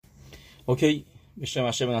اوکی، בשם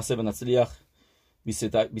השם נעשה ונצליח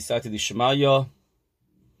בסייעתא דשמיא.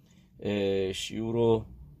 שיעور رو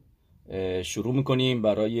شروع میکنیم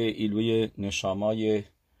برای عیلوی نشامای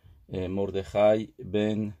مردخای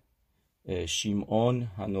بن شیمعون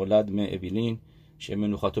הנולד מאווילין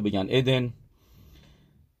שמנוחתו בגן עדן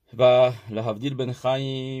و להבדיל בין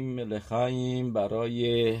חיים לחיים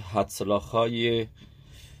برای הצלחای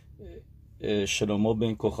שלמה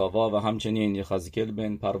בן כוכבא و همچنین יחזקאל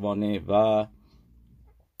בן פרוانه و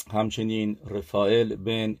همچنین رفائیل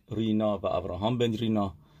بن رینا و ابراهام بن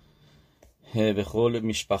رینا و خل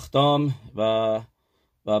میشپختام و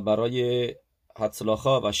برای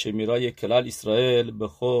הצלחה و شمیرای کلال اسرائیل به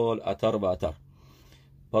خل اتر و اتر.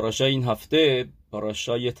 پاراشای این هفته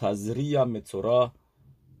پاراشای تزریع-Metzora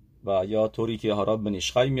و یا طوری که هراب بن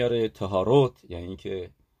یشخای میاره تهارot، یعنی که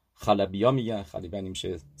خلبیا میگن، خلبیا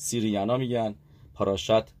میشه سیریانا میگن،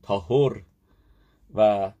 پاراشت تاهور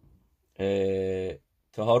و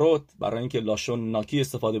تهارot برای اینکه لاشون ناکی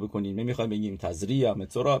استفاده بکنیم نمیخوایم بگیم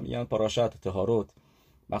تزریع-Metzora، میگن پاراشت تهارot.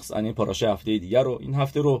 مخصوصا این پاراشای هفته دیگر رو، این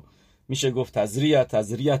هفته رو میشه گفت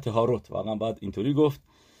تزریع تهارot، واقعا باید اینطوری گفت.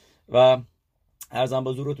 و عرضم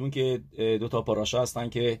با حضورتون که دو تا پاراشا هستن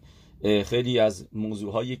که خیلی از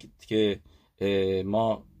موضوعهایی که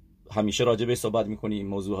ما همیشه راجع به صحبت میکنیم،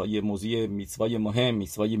 موضوع میصوای مهم،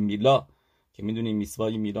 میصوای میلا، که میدونیم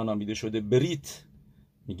میصوای میلا نامیده شده بریت،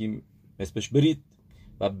 میگیم اسمش بریت،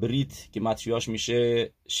 و بریت که متریاش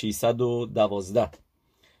میشه 612،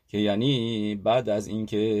 که یعنی بعد از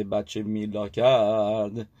اینکه بچه میلا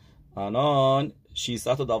کرد الان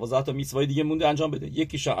 612 تا میصوای دیگه مونده انجام بده.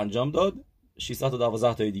 یکیشو انجام داد،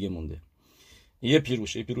 612 تا دیگه مونده. یه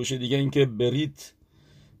پیروشه دیگه این که بریت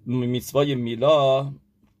میصوای میلا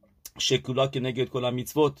شکولا که نگید کلا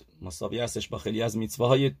میصوت مساوی هستش با خیلی از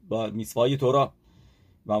میصوای تورا،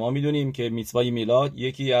 و ما میدونیم که میصوای میلاد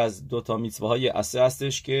یکی از دو تا میصوای عصه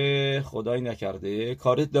هستش که خدای نکرده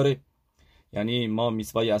کارت داره. یعنی ما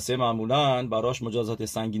میصوای عصه معمولاً براش مجازات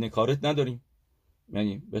سنگین کارت نداریم،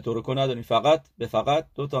 یعنی به طور کل نداریم، فقط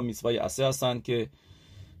دو تا میصوای عصه هستن که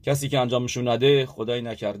کسی که انجامشون نده خدای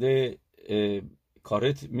نکرده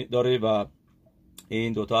کارت داره، و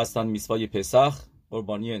این دوتا هستن میصوای پسخ،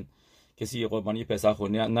 قربانی کسی قربانی پسخ رو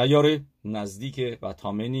نیاره نزدیک و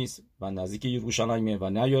تامه نیست و نزدیک یروشلایم و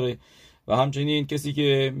نیاره، و همچنین کسی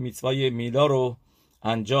که میصوای میلا رو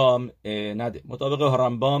انجام نده. مطابق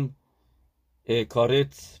رمبام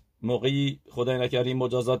کارت موقعی خدای نکرده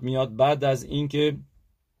مجازات میاد بعد از اینکه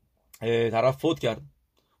طرف فوت کرد.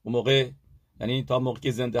 اون موقع یعنی تا موقعی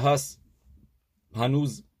که زنده هست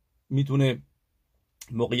هنوز میتونه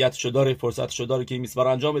موقعیتشو داره، فرصتشو داره که این میصوا رو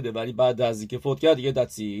انجام بده، ولی بعد از اینکه فوت کرد دیگه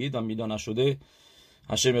دتسید و میلا نشده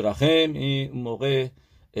هشم رحم. این موقع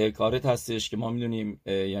کارت هستش که ما میدونیم،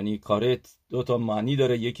 یعنی کارت دو تا معنی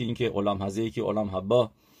داره، یکی این که علم هزه، یکی علم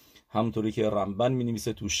حبا، همونطوری که رمبن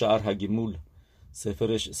مینویسه تو شرح هگیمول،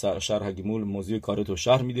 سفرش شرح هگیمول موضوع کارت رو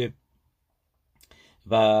شرح میده.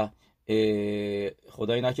 و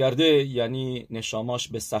خدای نکرده یعنی نشاماش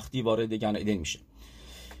به سختی وارد گن عدن میشه.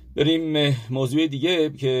 بریم موضوع دیگه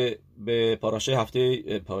که به پاراشای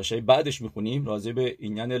هفته پاراشای بعدش میخونیم، راجع به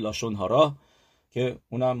اینیان لاشون هارا، که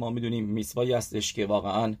اونم ما میدونیم میصوایی هستش که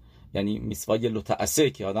واقعا یعنی میصوای لطعسه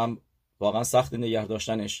که آدم واقعا سخت نگه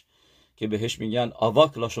داشتنش، که بهش میگن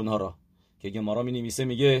آواک لاشون هارا، که گمارا مینویسه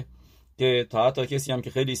میگه که تا کسی هم که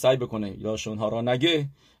خیلی سعی بکنه لاشون هارا نگه،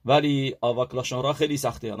 ولی آواک لاشون هارا خیلی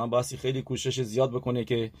سخته، آدم باید خیلی کوشش زیاد بکنه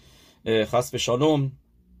که خسف شالوم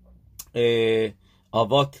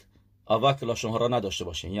آواک لاشون هارا نداشته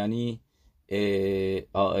باشه، یعنی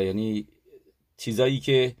چیزایی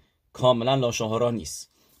که کاملا لاشون هارا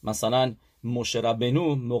نیست. مثلا موشه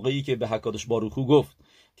ربنو موقعی که به حکادش باروخو گفت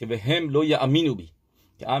که به هم لوی امینو بی،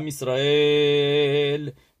 که ام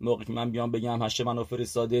اسرائیل موقعی که من بیام بگم هشت منو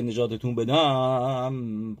فرستاده نجاتتون بدم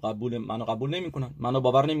منو قبول نمیکنن، منو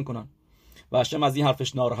باور نمیکنن، و هشم از این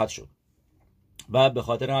حرفش ناراحت شد و به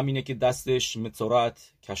خاطر همینه که دستش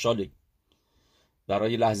متسورت کشاله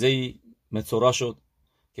برای لحظه‌ای متسورا شد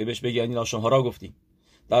که بهش بگه یعنی لاشون هارا گفتیم،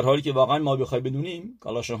 در حالی که واقعا ما بخوای بدونیم که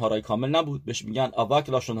لاشون هارای کامل نبود. بهش میگن آواک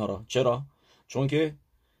لاشون هارا. چرا؟ چون که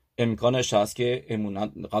امکانش هست که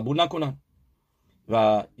امونت قبول نکنن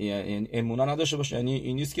و امونت نداشته باشه، یعنی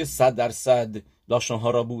این نیست که 100% لاشون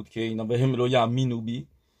هارا بود که اینا به هم لوی امینو بی،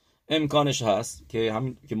 امکانش هست که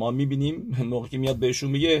همین که ما میبینیم موقعی که میاد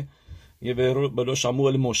بهشون میگه بلو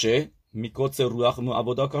شموئل موشه میکوت روح مو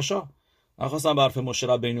عبودا کاشا، نخواستن به حرف موشه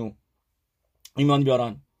ربنو ایمان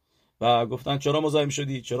بیارن و گفتن چرا مزاحم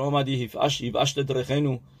شدی، چرا اومدی، هیفاش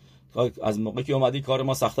درخینو، از موقعی که اومدی کار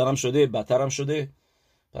ما سخت‌ترم شده، بدترم شده.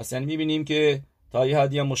 پس یعنی میبینیم که تا یه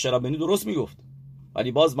حدی هم موشه ربنو درست میگفت،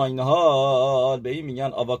 ولی باز با این حال به این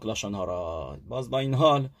میگن آواک لاشون هارا. باز با این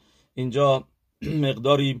حال اینجا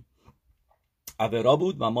مقداری عبرا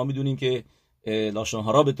بود و ما میدونیم که لاشون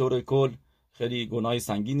هارا به طور کل خیلی گناه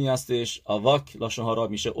سنگینی هستش. آواک لاشون هارا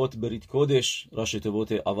میشه اوت بریت کودش راشته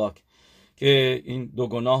بوت آواک، که این دو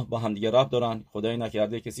گناه با هم دیگه ربط دارن. خدای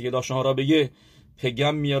نکرده کسی که لاشون هارا بگه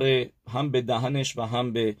پگم میاره هم به دهنش و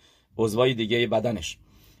هم به عضوای دیگه بدنش.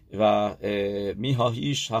 و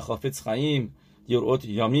میهاهیش هخافت خیم دیروت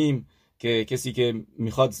یامیم، که کسی که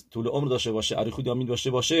میخواد طول عمر داشته باشه، اریخود یامین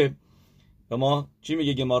داشته باشه، به ما چی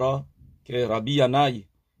میگه گمارا؟ که ربی یا نی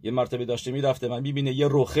یه مرتبه داشته میرفته و میبینه یه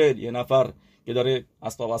روخل، یه نفر که داره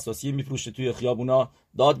اسباب اساسی میفروشه توی خیابونا،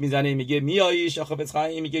 داد میزنه میگه میاییش هخافت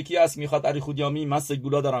خیم، میگه کی هست میخواد اریخود یامین؟ من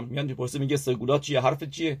سگولا دارم. میاد میپرسه میگه سگولا چیه؟ حرف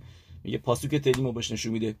چیه؟ میگه پاسوک تلیمو بهش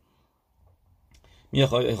نشون میده.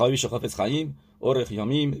 میخوای شخافت خیم اور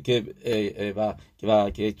خیامیم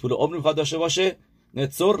و که طول عمر میخواد داشته باشه.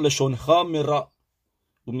 نتصور لشونخا مرا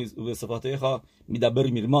و به صفاته خوا میدبر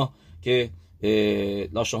میرما، که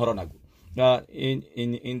لاشون ها را نگو. و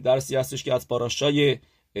این درسی هستش که از پاراشای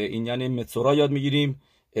این یعنی متسورا یاد میگیریم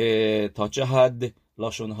تا چه حد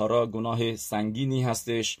لاشون ها را گناه سنگینی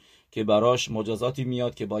هستش که براش مجازاتی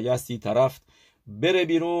میاد که بایستی طرف بره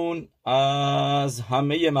بیرون از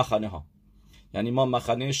همه مخانه ها. یعنی ما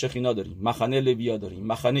مخانه شخینا داریم، مخانه لویا داریم،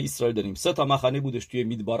 مخانه اسرائیل داریم. 3 تا مخانه بودش توی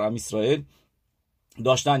میدبار ام اسرائیل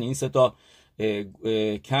داشتن. این 3 تا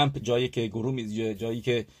کمپ، جایی که جایی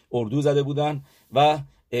که اردو زده بودن و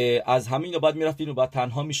از همین بعد میرفتین و بعد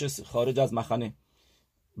تنها میشه خارج از مخانه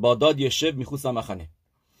با داد یه شب میخوستن مخانه.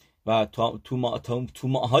 و تو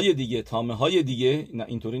ماهای دیگه، تامه های دیگه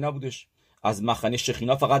اینطوری نبودش. از مخانه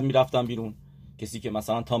شخینا فقط میرفتن بیرون کسی که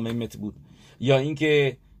مثلا تامه مت بود، یا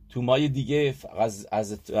اینکه تو مای دیگه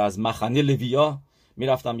از مخانه لویا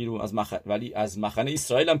میرفتم بیرون ولی از مخانه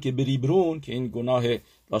اسرائیل هم که بری برون، که این گناه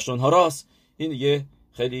لاشون ها راست، این دیگه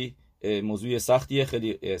خیلی موضوع سختیه،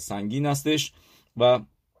 خیلی سنگین هستش.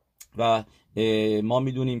 و ما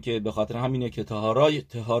میدونیم که به خاطر همینه که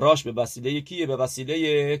طهاراش به وسیله کیه؟ به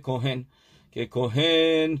وسیله کوهن، که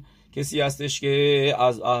کوهن کسی هستش که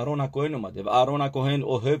از اهرون کوهن اومده و اهرون کوهن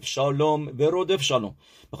اوهب شالوم و رودف شالوم.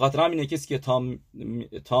 به خاطر همینه کسی که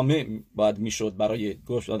تامه باید میشد برای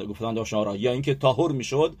گفتن داشتن، یا اینکه طاهر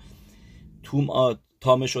میشد،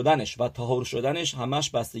 تامه شدنش و طاهر شدنش همش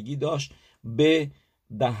بستگی داشت به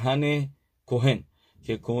دهن کوهن.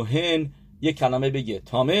 که کوهن یک کلمه بگه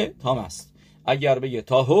تامه است، اگر بگه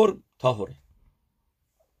طاهره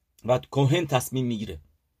و کوهن تصمیم میگیره.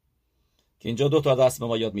 که اینجا 2 تا دست به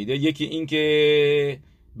ما یاد میده. یکی این که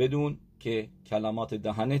بدون که کلمات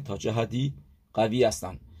دهنه تا جهدی قوی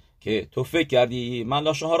هستن، که تو فکر کردی من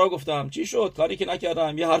لاشون ها را گفتم چی شد؟ کاری که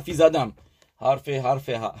نکردم، یه حرفی زدم،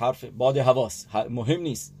 حرف باد حواس، مهم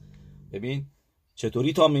نیست. ببین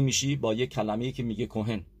چطوری تامه میشی؟ با یه کلمه‌ای که میگه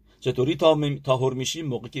کوهن. چطوری طاهر میشی؟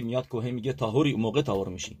 موقعی که میاد کوهن میگه طاهری، موقع طاهر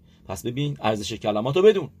میشی. پس ببین ارزش کلماتو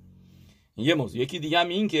بدون. یه موضوع. یکی دیگه هم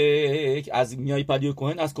این که از میای پدی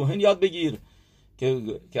کوهن، از کوهن یاد بگیر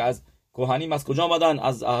که از کوهنیم از کجا آمدن؟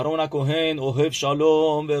 از اهرون کوهن اوهب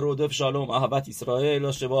شالوم و رودف شالوم، احبت اسرائیل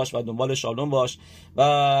داشته باش و دنبال شالوم باش.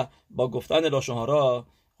 و با گفتن لاشون ها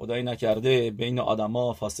خدایی نکرده بین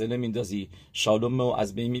آدما فاصله میندازی، شالوم رو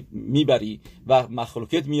از بین میبری و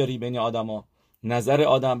مخلوقت میاری بین آدما. نظر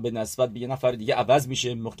آدم به نسبت به یه نفر دیگه عوض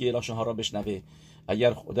میشه موقع لاشون ها را بشنوه.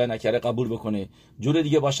 اگر خدا نکره قبول بکنه، جور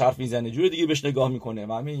دیگه باش حرف میزنه، جور دیگه بهش نگاه میکنه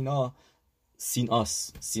و همه اینا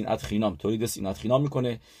سینات خینام، تولید سینات خینام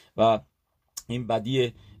میکنه. و این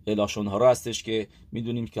بدی لاشون ها را هستش که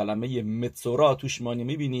میدونیم کلمه متسورا توش ما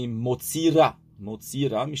نمیبینیم.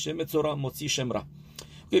 متسیرا میشه متسورا، متسی شمرا.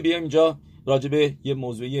 که بیایم اینجا راجبه یه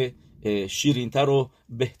موضوع شیرینتر و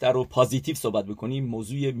بهتر و پازیتیو صحبت بکنیم،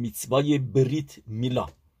 موضوع میصوای بریت میلا.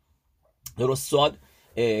 درست سوال.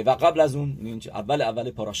 و قبل از اون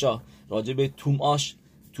اول پاراشا راجبه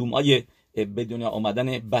تومای به دنیا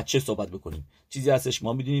آمدن بچه صحبت بکنیم. چیزی هستش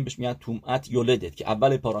ما میدونیم بهش میگن تومات یولدت، که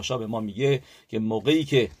اول پاراشا به ما میگه که موقعی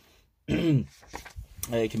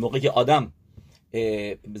که آدم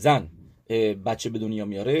زن بچه به دنیا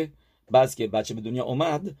میاره، بعد که بچه به دنیا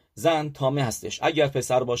اومد زن تامه هستش. اگر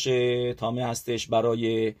پسر باشه تامه هستش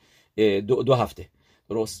برای 2 هفته،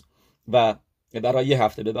 درست؟ و برای 1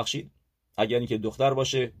 هفته ببخشید. اگر اینکه دختر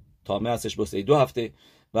باشه تامه هستش واسه 2 هفته.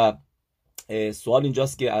 و سوال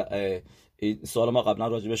اینجاست که سوال ما قبلا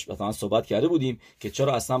راجبش مثلا صحبت کرده بودیم که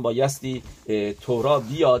چرا اصلا بایستی تورا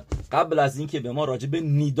بیاد قبل از اینکه به ما راجب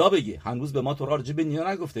نیدا بگه. هنوز به ما تورا راجب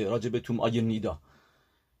نیدا نگفته، راجب تومای نیدا.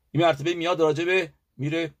 این مرتبه میاد راجب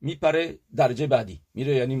میره میپره درجه بعدی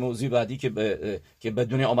میره، یعنی موضوع بعدی که به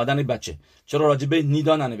دنیا آمدن بچه. چرا راجب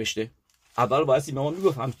نیدا ننوشته؟ اول باید به ما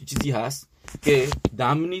میگفت همچین چیزی هست که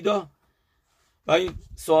دم نیدا، و این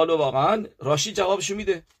سوالو واقعا راشی جوابشو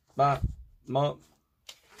میده. و ما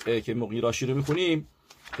که موقعی راشی رو میخونیم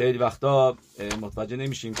خیلی وقتا متوجه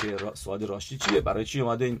نمیشیم که سوال راشی چیه، برای چی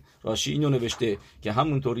اومده این راشی اینو نوشته که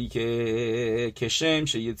همونطوری که کشم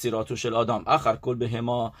یتیراتو شل آدم آخر کل به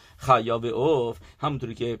هما خیاب اوف،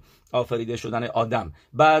 همونطوری که آفریده شدن آدم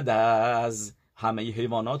بعد از همه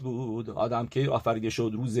حیوانات بود، آدم که آفریده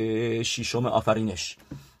شد روز ششم آفرینش،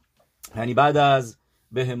 یعنی بعد از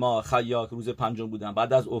به هما خیاک روز پنجم بودن،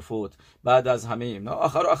 بعد از افوت، بعد از همه اینا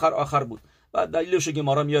آخر بود. بعد دلیلش رو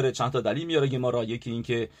گمارا میاره، چند تا دلیل میاره گمارا. یکی این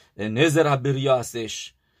که نظر بریا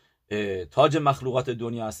هستش، تاج مخلوقات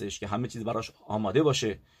دنیا هستش که همه چیز براش آماده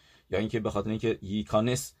باشه، یا اینکه به خاطر اینکه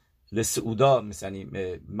یکانس لسعودا مثلا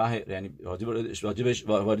یعنی راجبش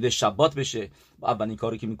وارد شبات بشه، اولین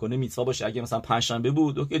کاری که میکنه میصوا باشه. اگه مثلا پنجشنبه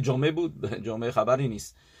بود که جمعه بود، جمعه خبری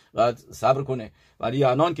نیست، بعد صبر کنه. ولی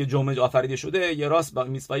الان که جمعه آفریده شده، یه راست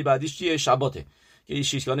میصوای بعدیش چیه؟ شباته که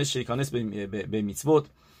شیکانس به میصوت.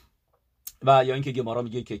 و یا اینکه گمارا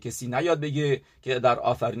میگه که کسی نیاد بگه که در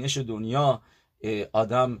آفرینش دنیا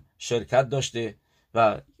آدم شرکت داشته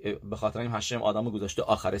و به خاطر این هشم آدمو گذاشته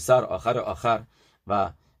آخر سر، آخر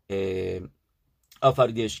و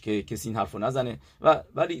آفریدش که کسی این حرفو نزنه.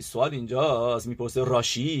 ولی سوال اینجاست، میپرسه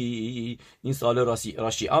راشی، این سوال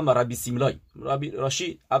راشی اما ربی سیملای،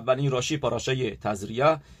 راشی اولین راشی پاراشای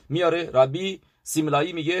تزریع میاره. ربی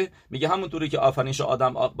سیملایی میگه همونطوری که آفرینش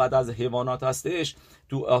آدم بعد از حیوانات هستش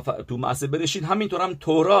تو معصه بریت، همینطور هم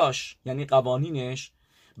توراش یعنی قوانینش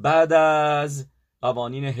بعد از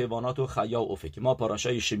قوانین حیوانات و خیا و اوفه که ما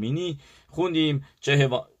پاراشای شمینی خوندیم، چه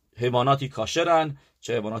حیواناتی کاشرن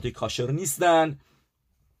چه حیواناتی کاشر نیستن.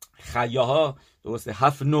 خیاها درسته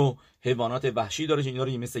 7 نوع حیوانات وحشی داره، اینا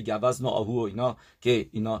رو مثل گوزن و آهو و اینا که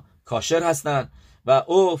اینا کاشر هستن، و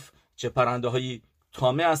اوف چه پرنده هایی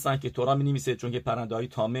تامه هستن که تورا می‌نویسه، چون که پرنده های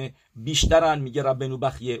تامه بیشترن. میگه ربنو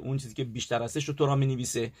بخیه اون چیزی که بیشتر هستش رو تورا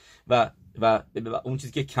می‌نویسه و اون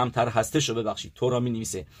چیزی که کمتر هستش رو ببخشید تورا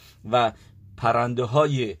می‌نویسه، و پرنده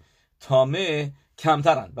های تامه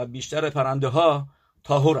کمترن و بیشتر پرنده ها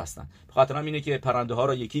طاهر هستن. به خاطر اینه که پرنده ها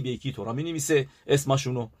رو یکی به یکی تورا می‌نویسه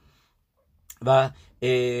اسمشونو. و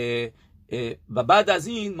بعد از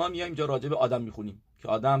این ما میایم اینجا راجع به آدم میخونیم که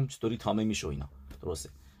آدم چطوری تامه میشه اینا، درسته.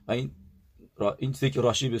 و این چیزی که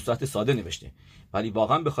راشی به صورت ساده نوشته، ولی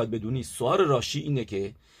واقعا بخواید بدونی سوال راشی اینه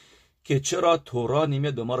که چرا تورا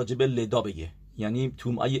نمیاد به ما راجع به لدا بگه، یعنی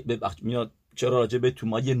تومای میاد چرا راجع به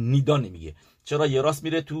تومای نیدا نمیگه، چرا یه راست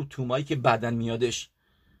میره تو تومایی که بعدن میادش،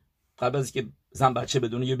 قبل از که زن بچه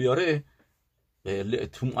بدونه یه بیاره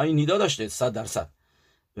تومای نیدا داشته 100%.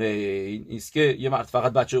 این است که یه مرد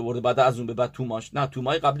فقط بچه آورده بعد از اون به بعد توماش، نه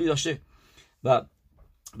تومای قبلی داشته. و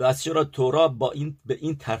بس چرا تورا به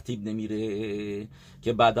این ترتیب نمیره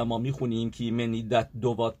که بعد ما میخونیم که منیدت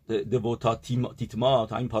دوتا تیتما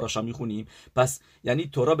تا این پاراشا میخونیم. پس یعنی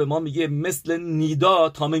تورا به ما میگه مثل نیدا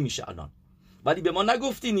تامه میشه الان، ولی به ما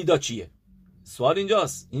نگفتی نیدا چیه. سوال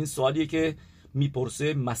اینجاست، این سوالیه که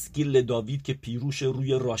میپرسه مسکیل داوید که پیروش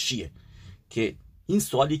روی راشیه، که این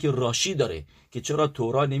سوالی که راشی داره که چرا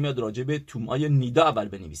تورا نمیاد راجع به تومای نیدا اول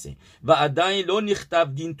بنویسه و عدین لو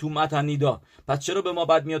نختب دین تومت نیدا، پس چرا به ما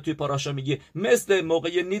بعد میاد توی پاراشا میگه مثل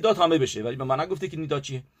موقع نیدا تامه بشه، ولی به من نگفته که نیدا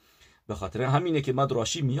چیه. به خاطر همینه که مد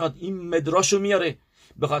راشی میاد این مدراشو میاره،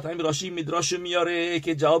 به خاطر همین راشی مدراشو میاره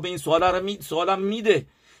که جواب این سوالم میده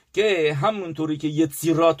که همونطوری که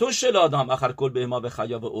یتیراتو شل آدم آخر کل به ما به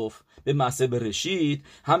خیاب اوف به معصه برشید،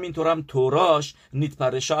 همینطور هم توراش نیت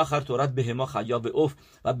پرشا آخر تورات به ما خیاب اوف.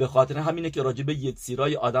 و به خاطر همینه که راجب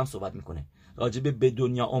یتیرای آدم صحبت میکنه، راجب به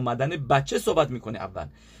دنیا اومدن بچه صحبت میکنه اول،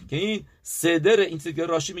 که این صدر این چیزی که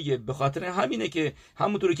راشی میگه به خاطر همینه که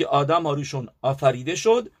همونطوری که آدم هاروشون آفریده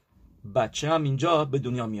شد، بچه هم اینجا به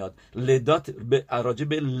دنیا میاد. راجع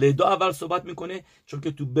به لدا اول صحبت میکنه، چون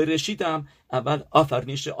که تو برشیت هم اول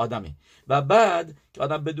آفرینش آدمه، و بعد که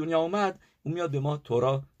آدم به دنیا اومد اون میاد به ما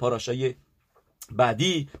تورا پاراشای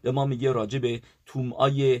بعدی به ما میگه راجع به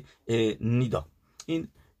تومای نیدا. این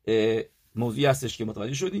موضوعی هستش که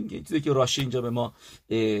متوجه شدیم که این چیزی که راشی اینجا به ما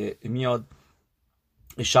میاد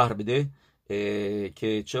شرح بده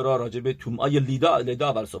که چرا راجع به تومای لدا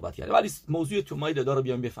اول صحبت کرده. ولی موضوع تومای لدا رو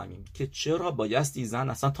بیام بفهمیم که چرا بایستی زن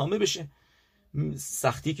اصلا تامه بشه.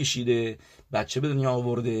 سختی کشیده، بچه به دنیا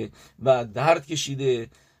آورده و درد کشیده،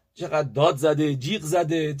 چقدر داد زده، جیغ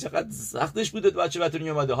زده، چقدر سختش بوده بچه به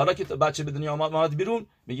دنیا اومده. حالا که بچه به دنیا اومد بیرون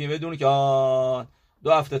میگه بدون که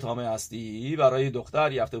 2 هفته تامه هستی برای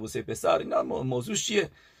دختر، 1 هفته واسه پسر. اینا موضوعش چیه؟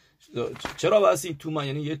 چرا واسه این توما،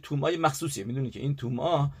 یعنی یه تومای مخصوصیه. میدونی که این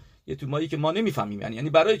توما یه تومایی که ما نمیفهمیم، یعنی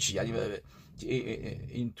برای چی؟ یعنی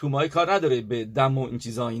این تومای کار نداره به دم و این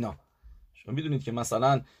چیزا اینا. شما میدونید که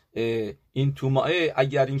مثلا این تومای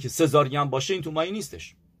اگر اینکه سزارین باشه این تومایی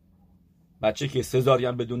نیستش. بچه که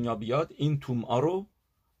سزارین به دنیا بیاد این توما رو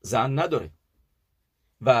زن نداره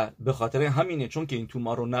و به خاطر همینه، چون که این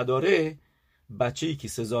توما رو نداره، بچه‌ای که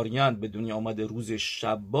سزارین به دنیا آمده روز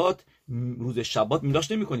شبات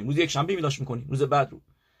میلاش نمی‌کنیم، روز یک شنبه میلاش می‌کنیم، روز بعد رو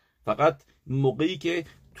فقط موقعی که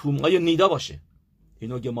تومای نیدا باشه.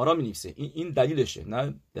 اینو گمارا می‌نویسه، این دلیلشه،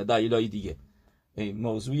 نه دلیلای دیگه.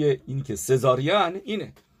 موضوع این که سزارین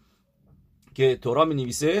اینه که تورا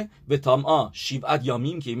می‌نویسه و تامآ شیبعت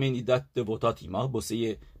یامیم که می‌نیدت دوتاتی ما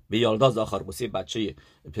بوسه به یالداز آخر بوسه بچه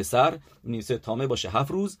پسر می‌نویسه تامه باشه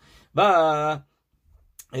 7 روز و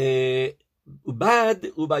بعد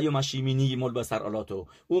او بیوم شیمینی ملبسر آلاتو،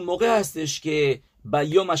 اون موقع هستش که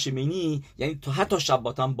بیوم شیمینی یعنی تو حتی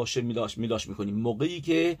شبات هم باشه میلاش میکنیم، موقعی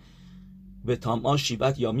که به تامآ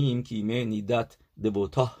شیبت یامیم که ایمه نیدت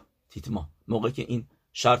دبوتا تیتما، موقعی که این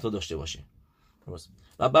شرط رو داشته باشه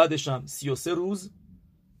و بعدش هم 33 روز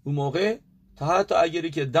اون موقع تا حتی اگری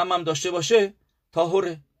که دم هم داشته باشه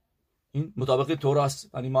طاهره. این مطابق توراست.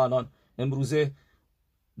 یعنی ما الان امروزه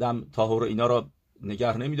دم طاهر اینا را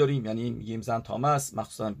نگه نمیداریم، یعنی میگیم زن تامه است،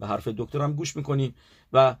 مخصوصا به حرف دکتر هم گوش میکنیم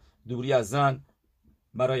و دوری از زن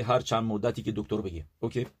برای هر چند مدتی که دکتر بگه.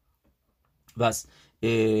 اوکی. بس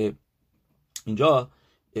اینجا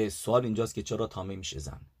سوال اینجاست که چرا تامه میشه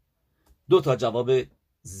زن؟ 2 تا جواب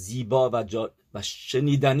زیبا و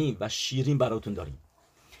شنیدنی و شیرین براتون داریم.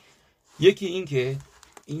 یکی این که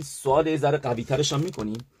این سوال ذره قوی ترش هم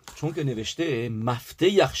میکنیم چون که نوشته مفته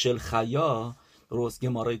یخشل خیا درست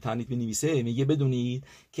گمارای تنیت بنویسه، میگه بدونید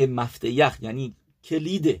که مفته یخ یعنی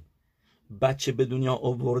کلید بچه به دنیا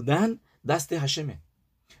آوردن دست هشمه،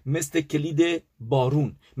 مثل کلید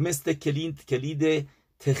بارون، مثل کلید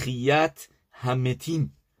تخیت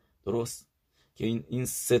همتیم، درست که این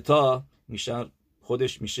ستا میشه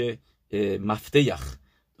خودش میشه مفته یخ،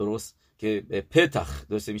 درست که پتخ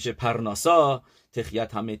درست میشه پرناسا،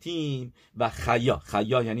 تخیت همتیم و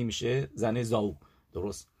خیا یعنی میشه زن زاو،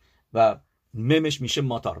 درست، و ممش میشه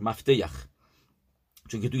ماتار مفته یخ،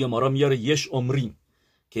 چون که توی مارا میاره یش عمرین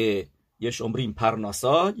که یش عمرین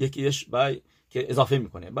پرناسا یکی یش که اضافه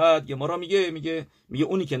میکنه. بعد یه مارا میگه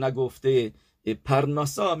اونی که نگفته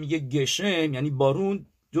پرناسا میگه گشم یعنی بارون،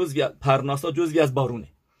 پرناسا جزوی از بارونه.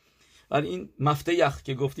 ولی این مفته یخ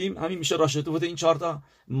که گفتیم همین میشه راشته بوده این 4 تا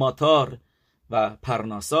ماتار و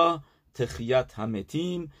پرناسا، تخیت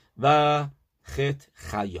همتیم و خط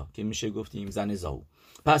خیا که میشه گفتیم زن زاو.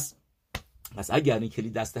 پس اگر این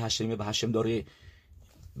کلید دست هشمه و هشم داره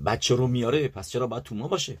بچه رو میاره، پس چرا باید توما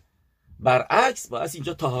باشه؟ برعکس باید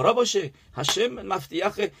اینجا طهارا باشه. هشم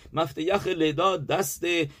مفته یخ لدا دست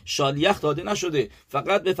شالیخ داده نشده،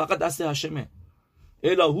 فقط دست هشمه.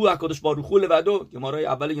 الهو اکادش باروخو لودو، گمارای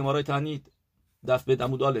اول گمارای تنید دف به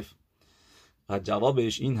عمود الف. و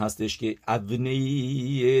جوابش این هستش که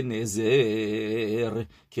ابنی نظر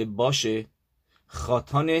که باشه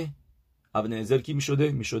خاتان ابن نظر کی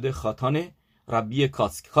میشده خاتان ربی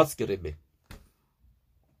کاتسک ربه،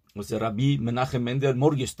 مثل ربی مناخ مندر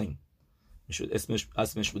مورگشتین میشد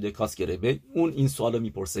اسمش بوده کاتسک ربه. اون این سوالو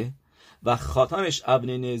میپرسه و خاتانش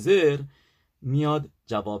ابن نظر میاد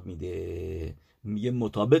جواب میده، میگه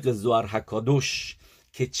مطابق زوار حکادوش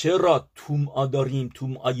که چرا توم'a داریم،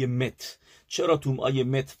 توم'ای مت، چرا توم'ای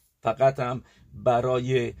مت فقط هم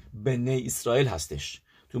برای بنی اسرائیل هستش.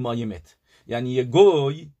 توم'ای مت یعنی یه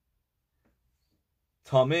گوی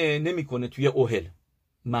تامه نمیکنه توی اوهل،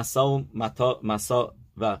 مسا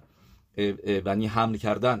و یعنی حمل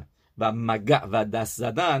کردن و مگع و دست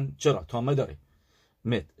زدن چرا تامه داره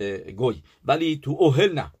مت گوی، ولی تو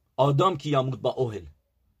اوهل نه. آدم کی یمود با اوهل،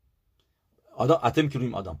 آدم اتم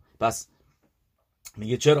کرویم آدم. پس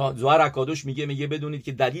میگه چرا زوار اکادوش میگه بدونید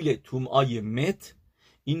که دلیل توم'ای مت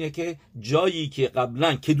اینه که جایی که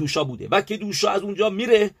قبلا کدوشا بوده و کدوشا از اونجا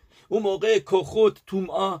میره، اون موقع کخوت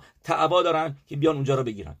توم'a تعوا دارن که بیان اونجا رو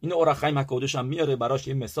بگیرن. این اورخای مکادوش هم میاره براش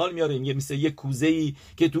یه مثال میاره، میگه مثل یه کوزه‌ای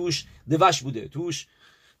که توش دوش بوده، توش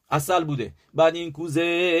عسل بوده، بعد این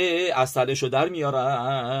کوزه عسلشو در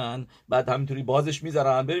میارن، بعد همینطوری بازش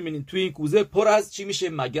میذارن، ببینید توی این کوزه پر از چی میشه؟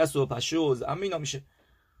 مگس و پشوز اینا میشه.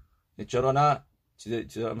 چرا نه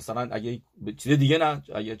چیز مثلا اگه چیز دیگه نه،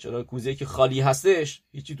 اگه چرا کوزه که خالی هستش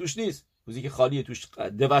هیچی توش نیست، کوزه که خالیه توش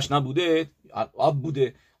دوش نبوده، آب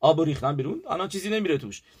بوده، آب ریختن بیرون، الان چیزی نمیره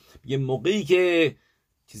توش. یه موقعی که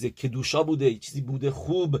چیزی که دوشا بوده، چیزی بوده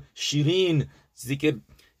خوب شیرین، چیزی که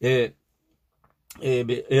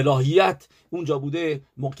به الهیت اونجا بوده،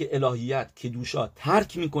 موقع الهیت که دوشا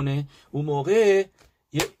ترک میکنه، اون موقع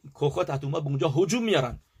یه کوخات اتوما به اونجا هجوم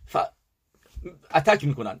میارن، اتک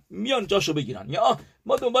میکنن، میان جاشو بگیرن. یا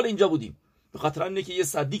ما دنبال اینجا بودیم، به خاطر اینه که یه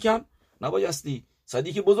صدیقم نبایستی،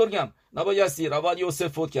 صدیق بزرگم نبایستی، روان یوسف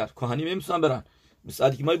فوت کرد، کهانی نمیتونن برن.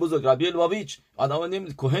 صدیق مای بزرگ ربی الواویچ آدم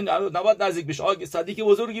نمی کهن نباید نزدیک بشه، آگه صدیق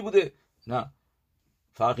بزرگی بوده. نه،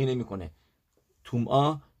 فرقی نمیکنه.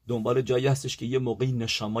 تومآ دنبال جایی هستش که یه موقعی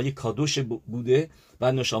نشامای کادوش بوده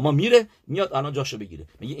و نشاما میره میاد الان جاشو بگیره.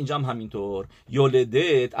 میگه اینجا هم همینطور،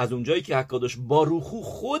 یولدت از اونجایی که حکادوش باروخو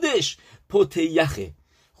خودش پوتیخه،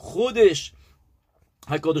 خودش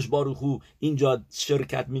حکادوش باروخو اینجا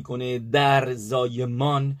شرکت میکنه در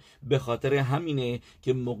زایمان. به خاطر همینه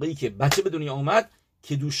که موقعی که بچه به دنیا اومد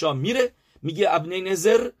کدوشا میره، میگه ابنه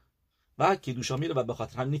نظر و کدوشا میره، و به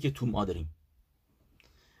خاطر همینه که تومآ داریم.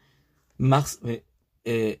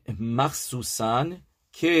 مخصوصاً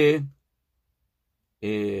که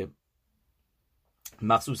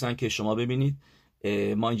شما ببینید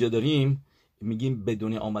ما اینجا داریم میگیم به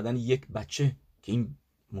دنیا آمدن یک بچه، که این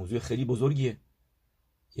موضوع خیلی بزرگیه.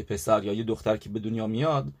 یه پسر یا یه دختر که به دنیا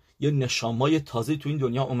میاد یه نشامای تازه تو این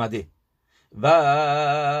دنیا اومده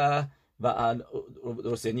و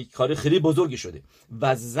درست، یعنی کار خیلی بزرگی شده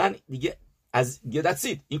و زن دیگه از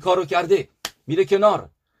گدتسید این کارو کرده میره کنار.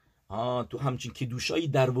 تو همچین که دوشایی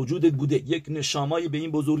در وجودت بوده، یک نشامایی به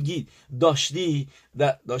این بزرگی داشتی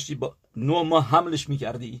با 9 ماه حملش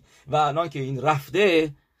میکردی و الان که این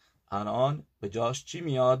رفته، الان به جاش چی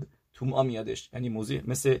میاد؟ تومآ میادش. یعنی موضوع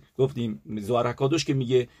مثل گفتیم زوار حکادوش که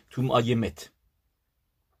میگه تومآ مت.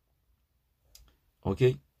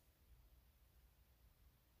 اوکی،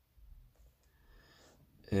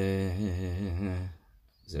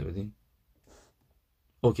 زبدیم.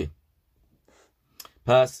 اوکی،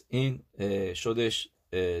 پس این شدش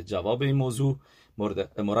جواب این موضوع.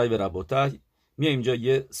 مورد به ربوته میایم اینجا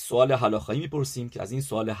یه سوال هلاخایی میپرسیم که از این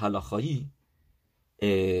سوال هلاخایی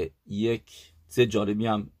یک چیز جالبی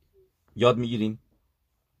هم یاد میگیریم.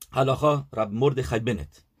 هلاخا رب مردخای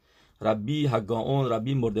بنت، ربی هگاون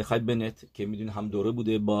ربی مردخای بنت که میدونی هم دوره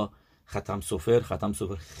بوده با ختم سفر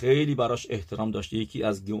خیلی براش احترام داشته، یکی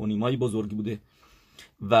از گئونیمای بزرگی بوده.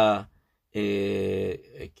 و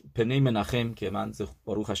پنی مناخم که من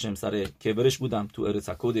باروخ هشم سر کبرش بودم تو ارث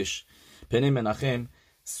کودش، پنی مناخم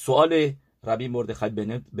سوال ربی مردخای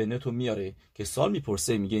بنت رو میاره که سوال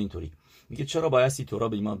میپرسه، میگه اینطوری، میگه چرا بایستی تورا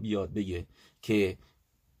به ما بیاد بگه که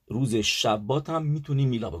روز شبات هم میتونی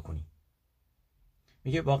میلا بکنی؟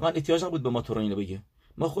 میگه واقعا احتیاج نبود به ما تورا اینو بگه،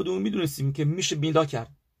 ما خودمون میدونستیم که میشه میلا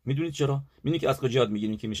کرد. میدونید چرا؟ میدونید که از کجا یاد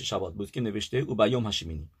میگیریم که میشه شبات؟ بود که نوشته او بیام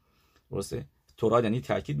هشیمینی. درسته؟ تورا یعنی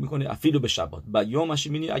تاکید میکنه افیلو به شبات. بیام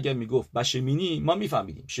هشیمینی اگر میگفت بشمینی ما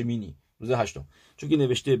میفهمیدیم شمینی روز هشتم، چون که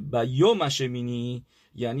نوشته بیام هشیمینی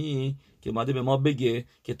یعنی که اومده به ما بگه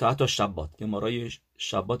که تا حتی شبات، که مارای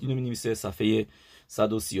شبات اینو می‌نویسه صفحه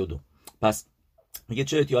 132. پس میگه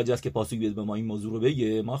چه احتیاجی هست که پاسخ بیاد به ما این موضوع رو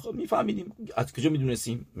بگه؟ ما خب میفهمیدیم. از کجا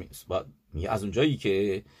میدونستیم؟ میگه از اونجایی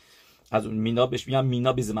که از اون مینا بهش میگم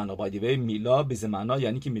مینا به زمانا بایدی، میلا به زمانا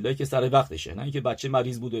یعنی که میلایی که سر وقتشه، نه اینکه بچه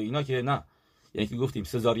مریض بوده اینا که نه، یعنی که گفتیم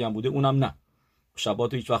سزارین بوده اونم نه،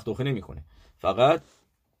 شبات هیچ وقت دخول نمیکنه، فقط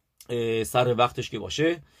سر وقتش که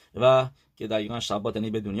باشه و که دقیقاً شبات یعنی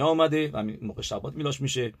به دنیا اومده و موقع شبات میلاش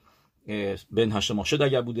میشه. بین هشت ماه شد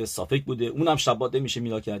اگر بوده صافک بوده اونم شبات نمیشه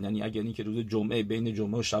میلا کرد، یعنی اگر اینکه روز جمعه بین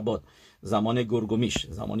جمعه و شبات زمان گرگومیش،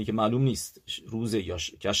 زمانی که معلوم نیست روز یا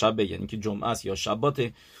که شبه، یعنی که جمعه است یا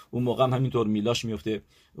شباته، اون موقع هم همینطور میلاش میفته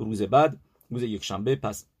روز بعد، روز یک شنبه.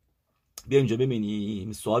 پس بیا اینجا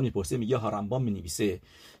ببینی سوال میپرسه، میگه هارمبام مینویسه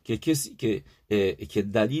که کسی که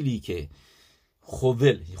دلیلی که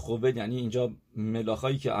خوول یعنی اینجا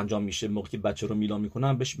ملاخایی که انجام میشه موقعی که بچه رو میلا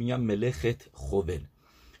میکنن بهش میگن ملخت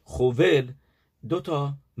خوول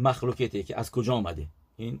 2 مخلوقاته که از کجا آمده.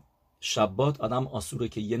 این شبات آدم آسوره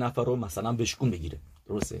که یه نفر رو مثلا بشکون بگیره،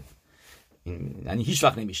 درسته؟ یعنی هیچ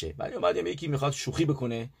وقت نمیشه، ولی بعد یکی میخواد شوخی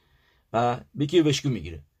بکنه و یکی بشکون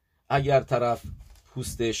میگیره. اگر طرف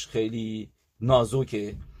پوستش خیلی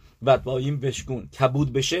نازکه و با این بشکون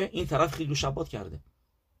کبود بشه، این طرف خیلی شبات کرده.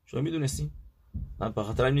 شما میدونستین؟ به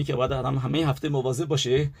خاطر اینه که باید آدم همه هفته مواظب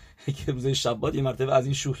باشه که روز شبات یه مرتبه از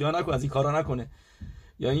این شوخی‌ها نکنه، از این کارا نکنه.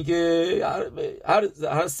 یا اینکه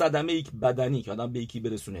هر صدمه یک بدنی که آدم به یکی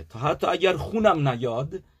برسونه، تا حتی اگر خونم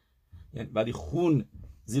نیاد، یعنی ولی خون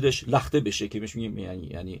زیرش لخته بشه که بهش میگیم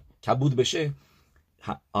یعنی کبود بشه،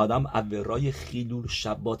 آدم عورای خیلول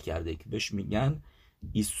شبات کرده که بهش میگن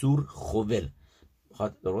ایسور خوول.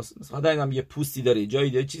 درست مثلا اینم یه پوستی داره،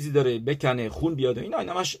 جایی داره، چیزی داره بکنه خون بیاد،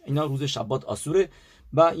 اینا روز شبات آسوره.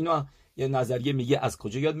 و اینا یه نظریه میگه از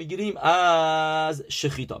کجا یاد میگیریم؟ از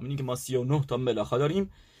شخیتا. میگیم که ما 39 تا ملاخا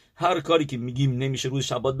داریم، هر کاری که میگیم نمیشه روز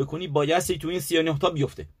شبات بکنی بایستی تو این 39 تا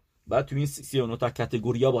بیفته، باید تو این 39 تا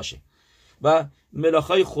کاتگوریا باشه. و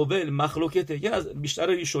ملاخای خوبل مخلوقته، یه از بیشتر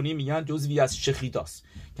ایشونی میگن جزوی از شخیتاست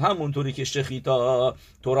که همونطوری که شخیتا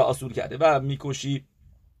تو را آسور کرده و میکشی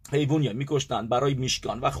حیوان یا میکشتن برای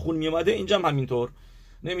میشکان و خون میومده، اینجا هم همینطور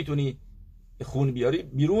نمیتونی خون بیاری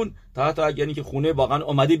بیرون تا حتی اگر که خونه واقعا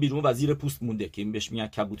اومده بیرون و زیر پوست مونده که این بهش میگن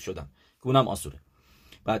کبود شدن که اونم آسوره.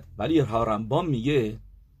 بعد ولی رمبام میگه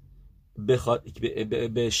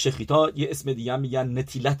به شخیتا یه اسم دیگه میگن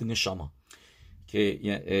نتیلت نشاما،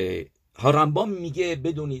 که رمبام میگه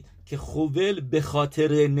بدونید که خوول به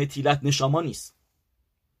خاطر نتیلت نشاما نیست.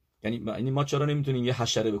 یعنی ما چرا نمیتونیم یه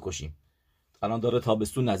حشره بکشیم؟ الان داره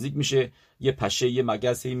تابستون نزدیک میشه، یه پشه یه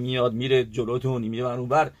مگس میاد میره جلوتون میره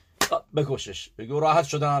اونور، بکشش، بگو راحت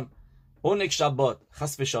شدم اون یک شبات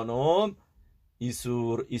خسفشانم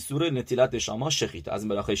ایسور نتیلت شما شخیتا، از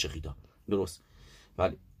ملاخای شخیتا، درست؟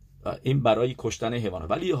 ولی این برای کشتن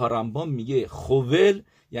حیوانات. ولی رمبام میگه خوول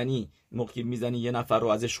یعنی موقعی میزنی یه نفر رو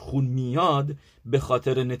ازش خون میاد به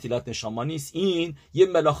خاطر نتیلت نشاما نیست، این یه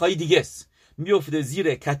ملاخای دیگه است، میفته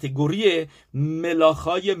زیر کاتگوری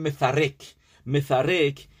ملاخای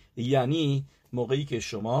مفرک یعنی موقعی که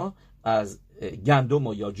شما از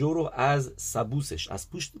گندم یا جو رو از سبوسش، از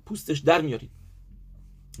پوستش در میارید.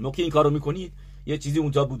 موقعی این کار رو میکنید یه چیزی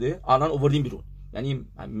اونجا بوده الان آوردیم بیرون. یعنی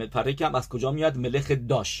مفرک هم از کجا میاد؟ ملخ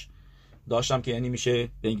داشتم که یعنی میشه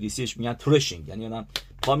به انگلیسیش میگن ترشینگ، یعنی اونم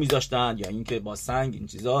پا میذاشتن یا اینکه با سنگ این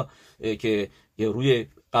چیزا که روی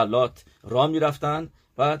قلات راه میرفتن،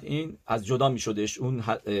 بعد این از جدا میشدش اون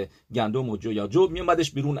گندم و جو یا جو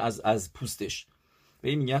میومدش بیرون از پوستش، به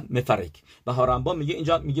این میگن مفرک. و هارنبا میگه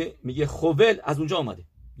اینجا میگه خوول از اونجا اومده،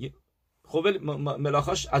 خوول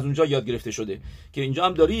ملاخاش از اونجا یاد گرفته شده که اینجا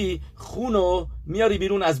هم داری خونو میاری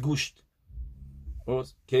بیرون از گوشت،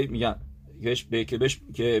 که میگن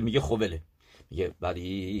که میگه خوله. میگه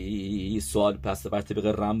ولی سوال پس بر طبق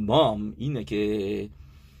رمبام اینه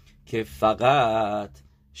که فقط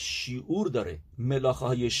شعور داره،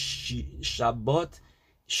 ملاخهای شبات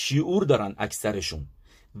شعور دارن اکثرشون،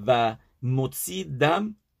 و مطسی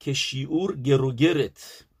دم که شعور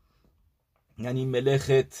گروگرت، یعنی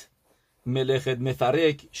ملخت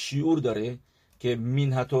مفرک شعور داره که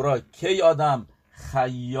مینهتورا کی آدم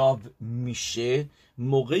خیاب میشه؟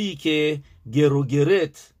 موقعی که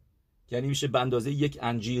گروگرت یعنی میشه به اندازه یک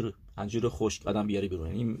انجیر خشک آدم بیاری بیرون،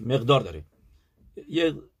 یعنی مقدار داره،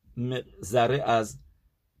 یه ذره از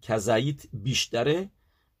کزایت بیشتره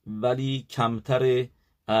ولی کمتره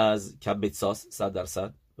از کبتساس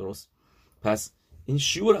 100%، درست؟ پس این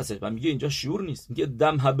شعور هست. و میگه اینجا شعور نیست، میگه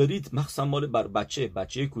دم هبریت مخصوصا مال بر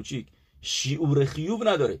بچه کوچیک شعور خیوب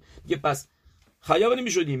نداره. میگه پس خیاب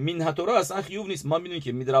نمیشدیم، مین هتورا اصلا خیوب نیست. ما میدونیم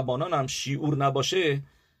که میدربانان هم شعور نباشه،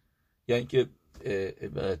 یعنی که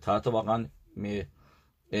تا واقعا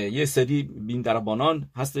یه سری میدربانان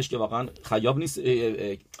هستش که واقعا خیاب نیست،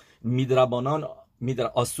 میدربانان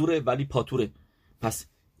آسوره ولی پاتوره. پس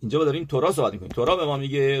اینجا داریم تورا صحبت میکنیم، تورا به ما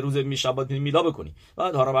میگه روز شبات میلا بکنی،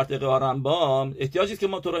 بعد هارا برتقه هارنبام احتیاجی است که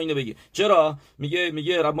ما تورا اینو بگی. چرا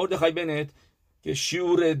میگه مورد خای بنت که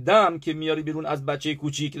شیور دم که میاری بیرون از بچه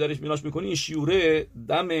کوچیک که دارش میلاش میکنی، این شیور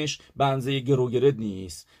دمش به اندازه گروگرد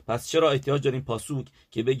نیست. پس چرا احتیاج داریم پاسوک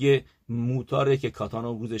که بگه موتاره که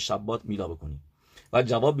کاتانا روز شبات میلا بکنی؟ و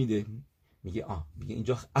جواب میگه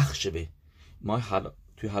اینجا اخشبه. ما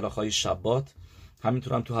توی هلاخای شبات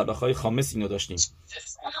همینطور هم تو هلاخای خامس اینو داشتیم.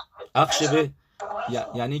 اخشبه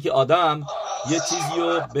یعنی که آدم یه چیزی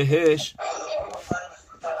رو بهش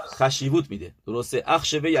خشیبوت میده، درسته؟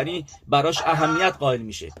 اخشبه یعنی براش اهمیت قائل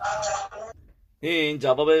میشه. این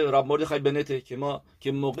جواب رب مورد خیلی بنته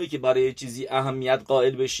که موقعی که برای چیزی اهمیت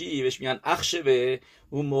قائل بشی بهش میگن اخشبه،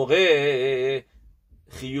 اون موقع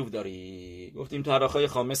خیوب داری. گفتیم تو هلاخای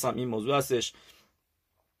خامس هم این موضوع هستش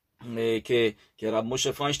که رب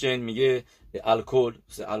موشه فاینشتین میگه الکل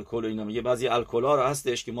و اینا، میگه بعضی الکل ها رو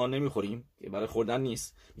هستش که ما نمیخوریم که برای خوردن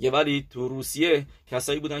نیست، میگه ولی تو روسیه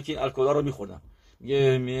کسایی بودن که این الکل ها رو میخوردن.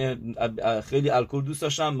 میگه خیلی الکل دوست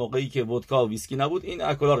داشتم، موقعی که ودکا و ویسکی نبود این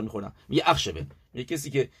الکل ها رو میخوردن. میگه اخشبه، میگه کسی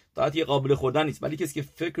که تا قابل خوردن نیست ولی کسی که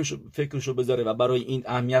فکرشو بذاره و برای این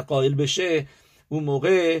اهمیت قائل بشه، اون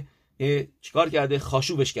موقع چیکار کرده؟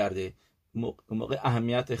 خاشوبش کرده. اون موقع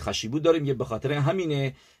اهمیت خشیبوت داره. میگه به خاطر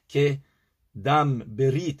همینه که دم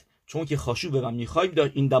بریت، چون که خاشوبه و میخوایم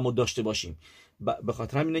این دمو داشته باشیم، به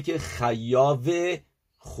خاطر همینه که خیاو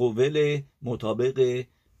خوول مطابق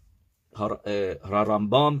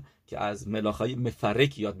رمبام که از ملاخای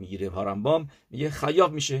مفرک یاد میگیره، رمبام میگه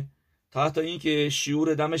خیاب میشه تا حتی این که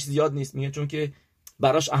شعور دمش زیاد نیست، میگه چون که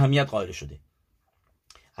براش اهمیت قائل شده.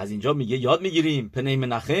 از اینجا میگه یاد میگیریم پنی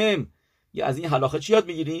منخم، یا از این هلاخه چی یاد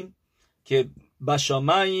میگیریم؟ که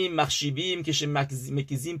بشاماییم مخشیبیم که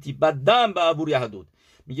مکیزیم تیبت دم به عبور یهودود.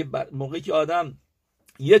 میگه موقعی که آدم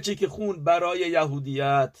یه چیک خون برای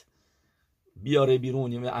یهودیت بیاره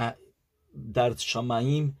بیرون در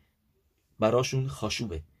شاماییم براشون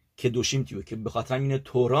خاشوبه که دوشیم تیوه، که به خاطر اینه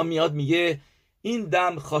تورا میاد میگه این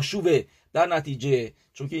دم خاشوبه. در نتیجه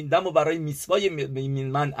چون که این دم رو برای میصوای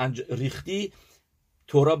من ریختی،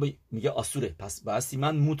 تورا میگه آسوره، پس بایستی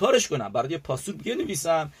من موتارش کنم، برای پاسور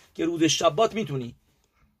بنویسم که روز شبات میتونی.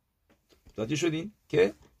 متوجه شدین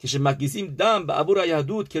که مگیزیم دم به عبور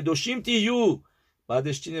یهودود که دوشیم تیو.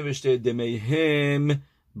 بعدش چی نوشته؟ دمیهم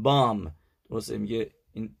بام. درسته؟ میگه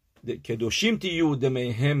این که دوشیم تیو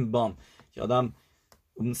دمیهم بام، که آدم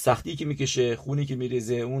اون سختی که میکشه، خونی که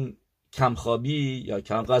میریزه، اون کمخوابی یا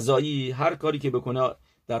کم غذایی، هر کاری که بکنه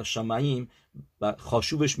در شمعیم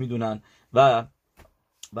خاشوبش میدونن و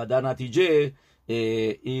در نتیجه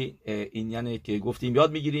این یعنی که گفتیم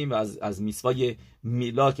یاد میگیریم و از میصوای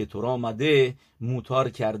میلا که تورا آمده موتار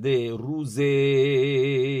کرده روز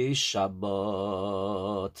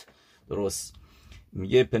شبات. درست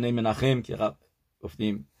میگه پنه منخم که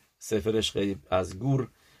گفتیم سفرش خیلی از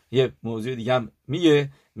گور. یه موضوع دیگه هم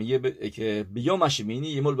میگه که بیوم شمینی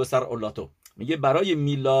یمول بسر اولاتو، میگه برای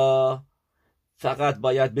میلا فقط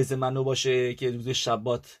باید بز منو باشه که روز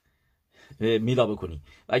شبات میلا بکنی،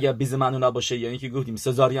 و اگر بیز منو نباشه یا اینکه گفتیم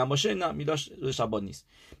سزاری هم باشه، نه میلا شبات نیست.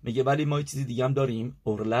 میگه ولی ما یه چیزی دیگه هم داریم،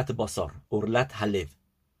 اورلت باسار، اورلت حلب.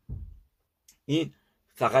 این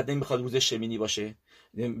فقط نمیخواد روز شمینی باشه،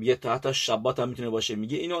 میگه حتی شبات هم میتونه باشه.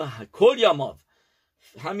 میگه اینو کل یا ماو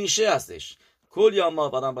همیشه هستش، کل یا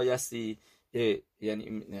ماو آدم بایستی، یعنی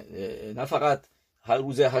نه فقط هر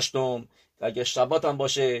روز هشتم، اگه شبات هم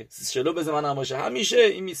باشه، شلو بز من هم باشه، همیشه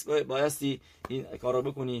این بایستی این کارو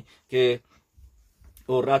بکنی که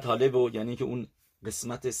اورت حالب، و یعنی که اون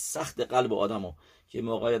قسمت سخت قلب آدمو که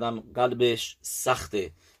موقع آدم قلبش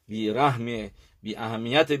سخته، بی رحمه، بی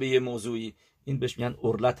اهمیت به یه موضوعی، این بهش میگن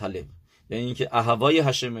اورلت حالب. یعنی اینکه اهوای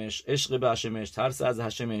هشمش، عشق به هشمش، ترس از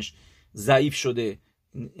هشمش ضعیف شده.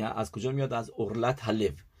 یعنی از کجا میاد؟ از اورلت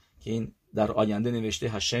حلب، که این در آینده نوشته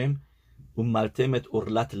هشم و ملتمت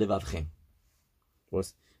اورلت لوفخم.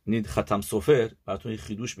 درست؟ این ختم سفر براتون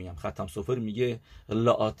خیدوش میگم، ختم سفر میگه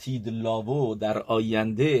لاتید لاو، در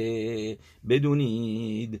آینده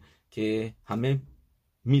بدونید که همه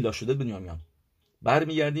میلا شده به دنیا میان.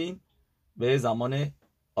 برمیگردیم به زمان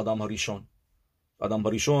آدم ها ریشون. آدم ها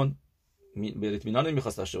ریشون بریت مینا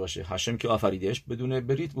نمیخواست داشته باشه، هشم که آفریدش بدون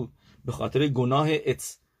بریت بود، به خاطر گناه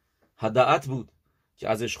هدعت بود که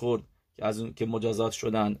ازش خورد، که مجازات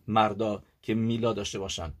شدن مردا که میلا داشته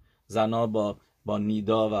باشن، زنا با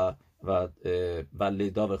نیدا و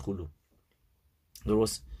لیدا و خلو.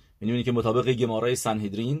 درست؟ می‌بینید که مطابق گمارای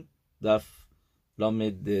سنهدرین دف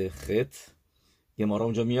لامد خط گمارا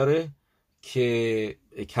اونجا میاره که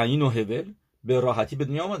کاین و هبل به راحتی به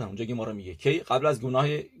دنیا آمدن. اونجا گمارا میگه که قبل از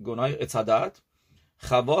گناه اتصدت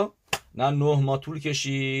خوا نه 9 ماه طول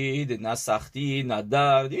کشید، نه سختی، نه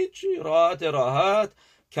درد، هیچی، راحت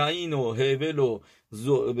کاین و هبل و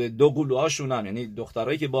دو قلوهاشون هم، یعنی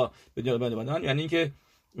دخترایی که با به دنیا اومدن، یعنی اینکه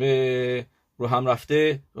رو هم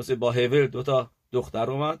رفته با هبل 2 تا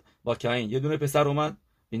دختر اومد، با کاین 1 دونه پسر اومد،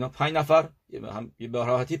 اینا 5 نفر هم به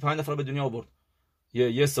راحتی 5 نفر به دنیا آورد،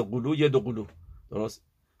 یه 3 قلو، یه 2 قلو. درست؟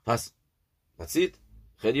 پس بسید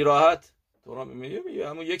خیلی راحت تو میگه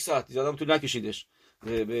همون 1 ساعت زیادم طول نکشیدش.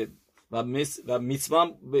 و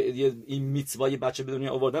میصوا این میصوای بچه به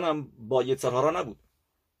دنیا آوردن هم با یه ترهارا نبود،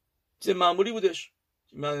 چیز معمولی بودش.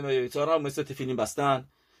 من ترهارا مثل تفیلین بستن،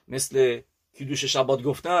 مثل کیدوش شبات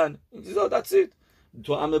گفتن، این چیزا دستید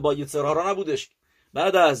تو همه با یه ترهارا نبودش.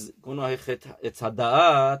 بعد از گناه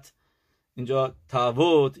اتصدعت اینجا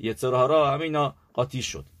تعود یه ترهارا همه اینا قاطی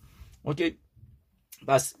شد. اوکی،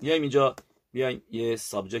 بس بیایم اینجا، بیایم یه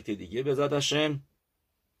سابجکت دیگه بزد هشم